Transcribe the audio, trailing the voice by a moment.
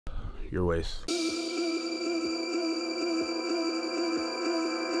your ways.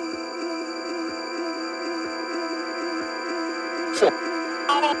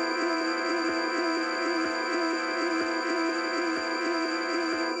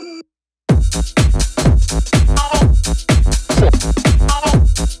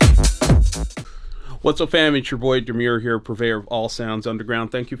 What's up, fam? It's your boy Demuir here, purveyor of all sounds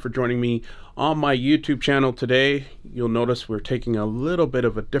underground. Thank you for joining me on my YouTube channel today. You'll notice we're taking a little bit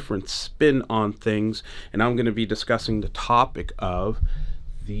of a different spin on things, and I'm going to be discussing the topic of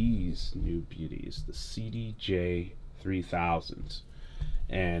these new beauties, the CDJ3000s.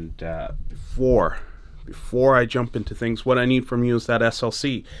 And before I jump into things, what I need from you is that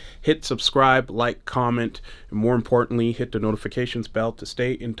SLC. Hit subscribe, like, comment, and more importantly, hit the notifications bell to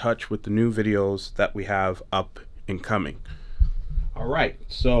stay in touch with the new videos that we have up and coming. All right,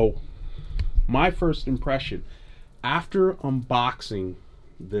 so my first impression after unboxing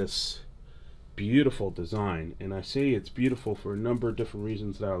this beautiful design, and I say it's beautiful for a number of different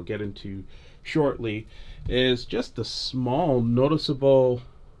reasons that I'll get into shortly, is just the small, noticeable,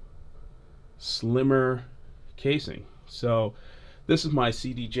 slimmer casing. So this is my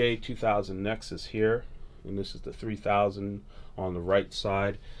CDJ3000 Nexus here, and this is the 3000 on the right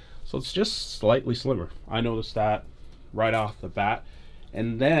side. So it's just slightly slimmer. I noticed that right off the bat.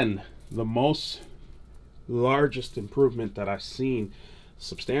 And then the largest improvement that I've seen,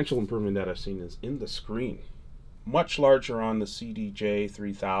 substantial improvement that I've seen, is in the screen. Much larger on the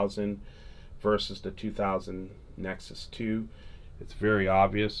CDJ3000 versus the 2000 Nexus 2. It's very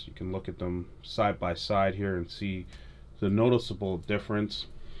obvious. You can look at them side by side here and see the noticeable difference.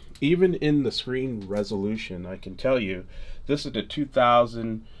 Even in the screen resolution, I can tell you, this is the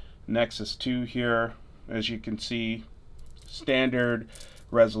 2000 Nexus 2 here. As you can see, standard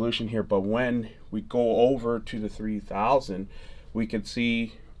resolution here, but when we go over to the 3000, we can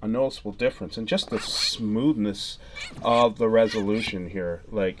see a noticeable difference and just the smoothness of the resolution here.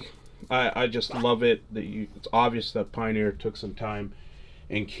 Like, I just love it that it's obvious that Pioneer took some time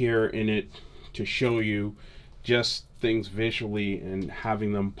and care in it to show you just things visually and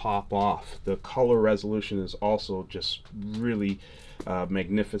having them pop off. The color resolution is also just really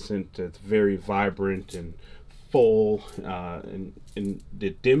magnificent. It's very vibrant and full, and the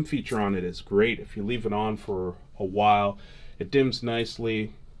dim feature on it is great. If you leave it on for a while, it dims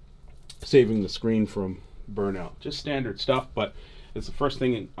nicely, saving the screen from burnout. Just standard stuff, but it's the first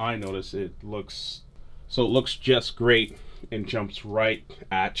thing I notice. It looks just great and jumps right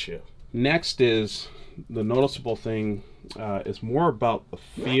at you. Next is the noticeable thing is more about the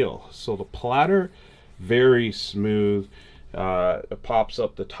feel. So the platter, very smooth. It pops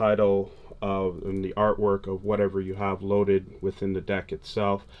up the title and the artwork of whatever you have loaded within the deck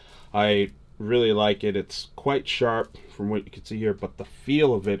itself. I really like it. It's quite sharp from what you can see here, but the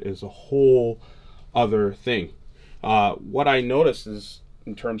feel of it is a whole other thing. What I noticed is,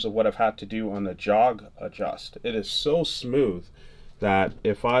 in terms of what I've had to do on the jog adjust, it is so smooth that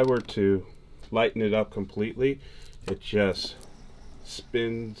if I were to lighten it up completely, it just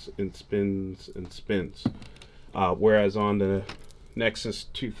spins and spins and spins. Whereas on the Nexus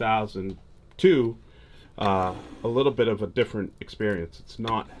 2002, a little bit of a different experience. It's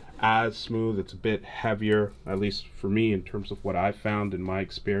not as smooth. It's a bit heavier, at least for me, in terms of what I found in my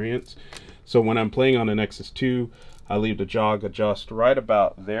experience. So when I'm playing on the Nexus 2, I leave the jog adjust right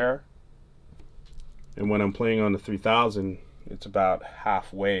about there, and when I'm playing on the 3000, it's about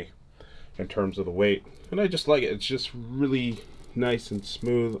halfway in terms of the weight, and I just like it. It's just really nice and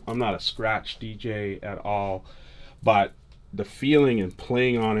smooth. I'm not a scratch DJ at all, but the feeling and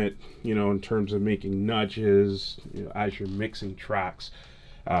playing on it, you know, in terms of making nudges, you know, as you're mixing tracks,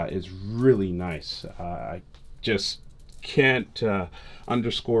 is really nice. I just can't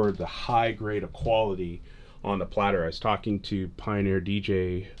underscore the high grade of quality on the platter. I was talking to Pioneer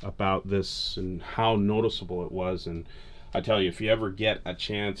DJ about this and how noticeable it was, and I tell you, if you ever get a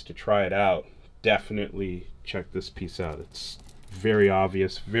chance to try it out, definitely check this piece out. It's very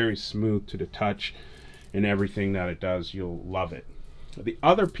obvious, very smooth to the touch, and everything that it does, you'll love it. The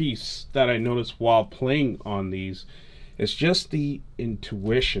other piece that I noticed while playing on these is just the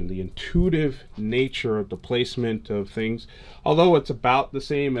intuition, the intuitive nature of the placement of things. Although it's about the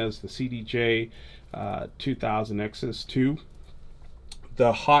same as the CDJ-3000 Nexus 2,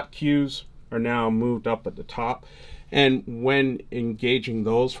 the hot cues are now moved up at the top, and when engaging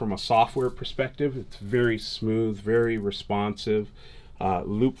those from a software perspective, it's very smooth, very responsive.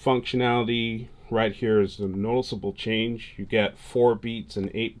 Loop functionality right here is a noticeable change. You get 4 beats and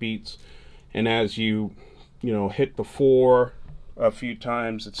 8 beats, and as you hit the 4 a few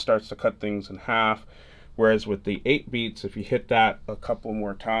times, it starts to cut things in half, Whereas with the 8 beats, if you hit that a couple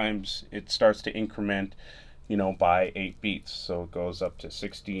more times, it starts to increment, you know, by 8 beats. So it goes up to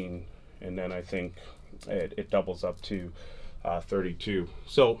 16, and then I think it doubles up to 32.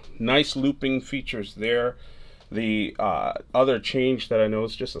 So nice looping features there. The other change that I know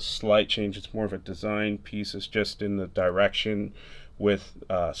is just a slight change. It's more of a design piece. It's just in the direction with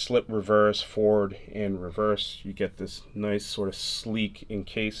slip reverse, forward and reverse. You get this nice sort of sleek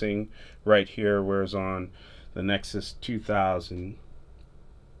encasing right here, whereas on the Nexus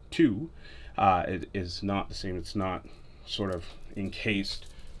 2002 it is not the same. It's not sort of encased.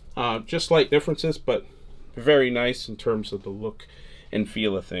 Just slight differences, but very nice in terms of the look and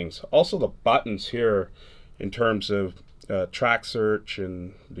feel of things. Also the buttons here in terms of track search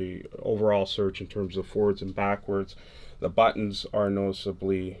and the overall search in terms of forwards and backwards, the buttons are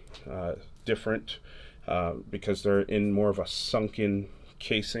noticeably different because they're in more of a sunken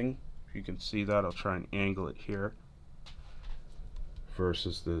casing. If you can see that, I'll try and angle it here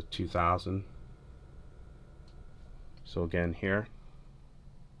versus the 2000. So again here,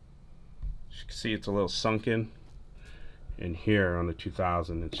 as you can see, it's a little sunken, and here on the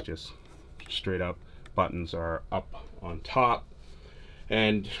 2000 it's just straight up. Buttons are up on top,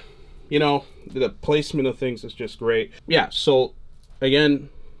 and you know, the placement of things is just great. Yeah, so again,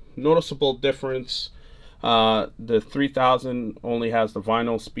 noticeable difference. The 3000 only has the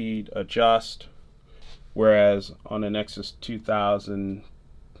vinyl speed adjust, whereas on the Nexus 2000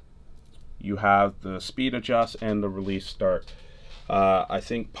 you have the speed adjust and the release start. I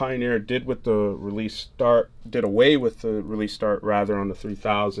think Pioneer did with the release start, did away with the release start rather on the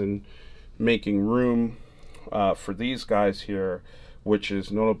 3000, making room for these guys here, which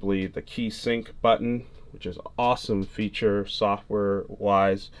is notably the key sync button, which is an awesome feature software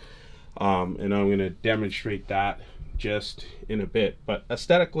wise, and I'm going to demonstrate that just in a bit. But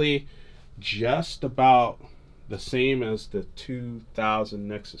aesthetically, just about the same as the 2000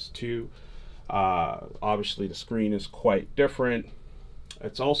 Nexus 2. Obviously the screen is quite different.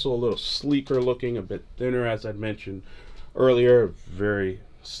 It's also a little sleeker looking, a bit thinner, as I mentioned earlier. Very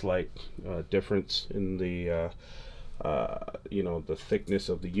slight difference in the you know, the thickness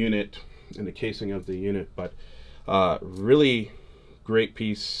of the unit and the casing of the unit, but really great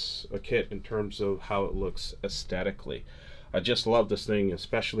piece of kit in terms of how it looks aesthetically. I just love this thing,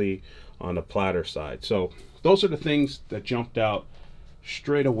 especially on the platter side. So those are the things that jumped out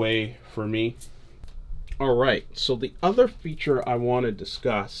straight away for me. All right, so the other feature I want to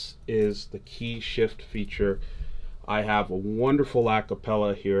discuss is the key shift feature. I have a wonderful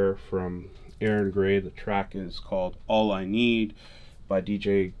acapella here from Aaron Gray. The track is called All I Need by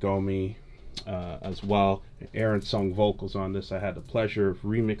DJ Demuir as well. Aaron sung vocals on this. I had the pleasure of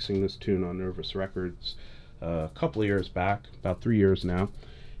remixing this tune on Nervous Records a couple of years back, about 3 years now.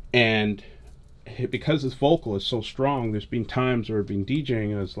 And because his vocal is so strong, there's been times where I've been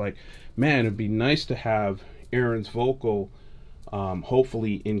DJing and I was like, man, it'd be nice to have Aaron's vocal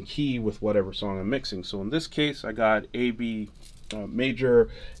hopefully in key with whatever song I'm mixing. So in this case, I got A, B major,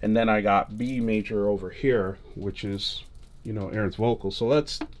 and then I got B major over here, which is, you know, Aaron's vocal. So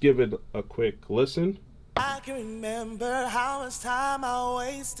let's give it a quick listen. I can remember how much time I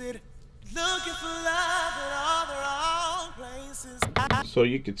wasted looking for love in all the wrong places. So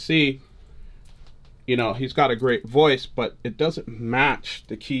you can see, you know, he's got a great voice, but it doesn't match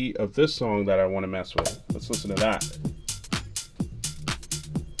the key of this song that I want to mess with. Let's listen to that.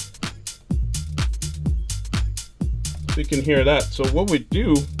 So you can hear that. So what we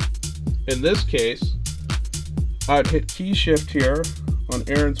do in this case, I'd hit key shift here on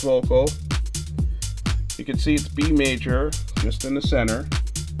Aaron's vocal. You can see it's B major, just in the center.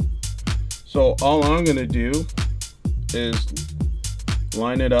 So all I'm going to do is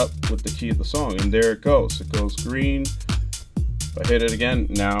line it up with the key of the song, and there it goes. It goes green. If I hit it again,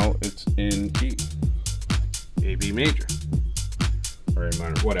 now it's in key. A, B major. Or A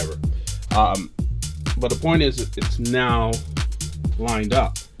minor, whatever. But the point is, it's now lined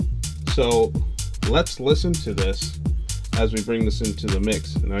up. So let's listen to this as we bring this into the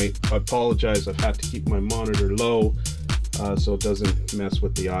mix. And I apologize, I've had to keep my monitor low so it doesn't mess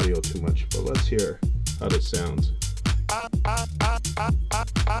with the audio too much. But let's hear how this sounds. I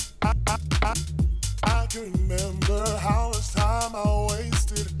can remember how much time I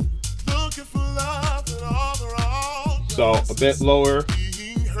wasted looking for love in all the wrong places. So a bit lower,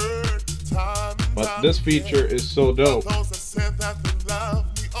 but this feature is so dope.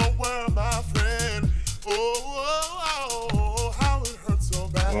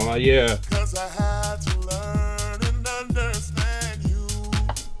 Oh yeah.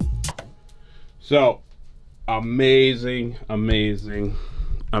 So amazing, amazing,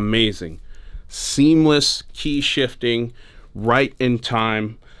 amazing. seamless key shifting right in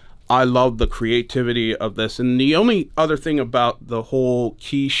time. I love the creativity of this. And the only other thing about the whole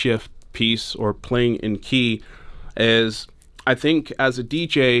key shift piece, or playing in key, is I think as a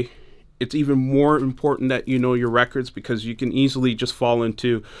DJ, it's even more important that you know your records, because you can easily just fall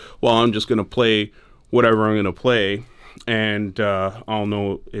into, well, I'm just going to play whatever I'm going to play, and I'll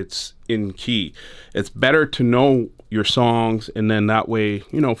know it's in key. It's better to know your songs, and then that way,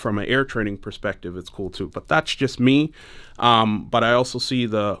 you know, from an air training perspective, it's cool too. But that's just me. But I also see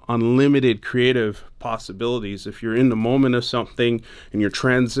the unlimited creative possibilities. If you're in the moment of something and you're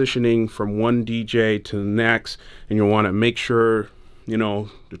transitioning from one DJ to the next, and you want to make sure, you know,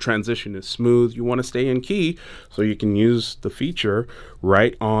 the transition is smooth, you want to stay in key so you can use the feature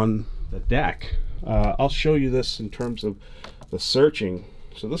right on the deck. I'll show you this in terms of the searching.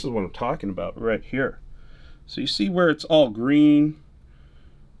 So this is what I'm talking about right here. So you see where it's all green?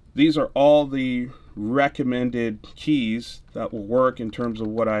 These are all the recommended keys that will work in terms of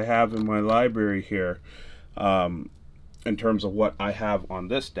what I have in my library here, in terms of what I have on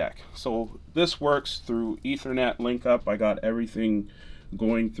this deck. So this works through Ethernet link up. I got everything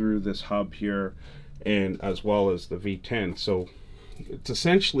going through this hub here, and as well as the V10. So it's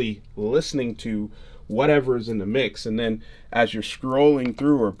essentially listening to whatever is in the mix, and then as you're scrolling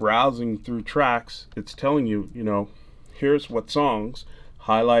through or browsing through tracks, it's telling you, you know, here's what songs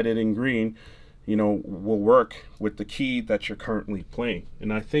highlighted in green, you know, will work with the key that you're currently playing.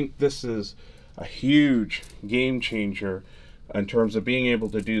 And I think this is a huge game changer in terms of being able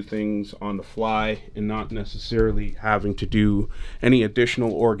to do things on the fly and not necessarily having to do any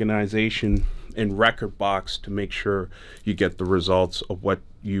additional organization in record box to make sure you get the results of what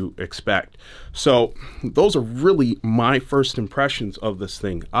you expect. So those are really my first impressions of this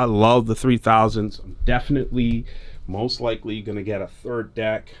thing. I love the 3000s. I'm definitely most likely going to get a third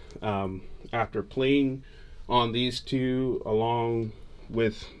deck after playing on these two along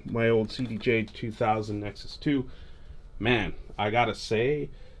with my old CDJ-3000 Nexus 2. Man, I gotta say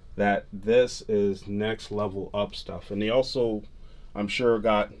that this is next level up stuff. And they also, I'm sure,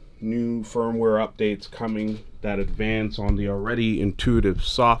 got new firmware updates coming that advance on the already intuitive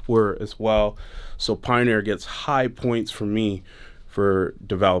software as well. So Pioneer gets high points from me for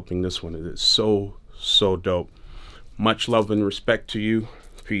developing this one. It is so dope. Much love and respect to you.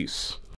 Peace.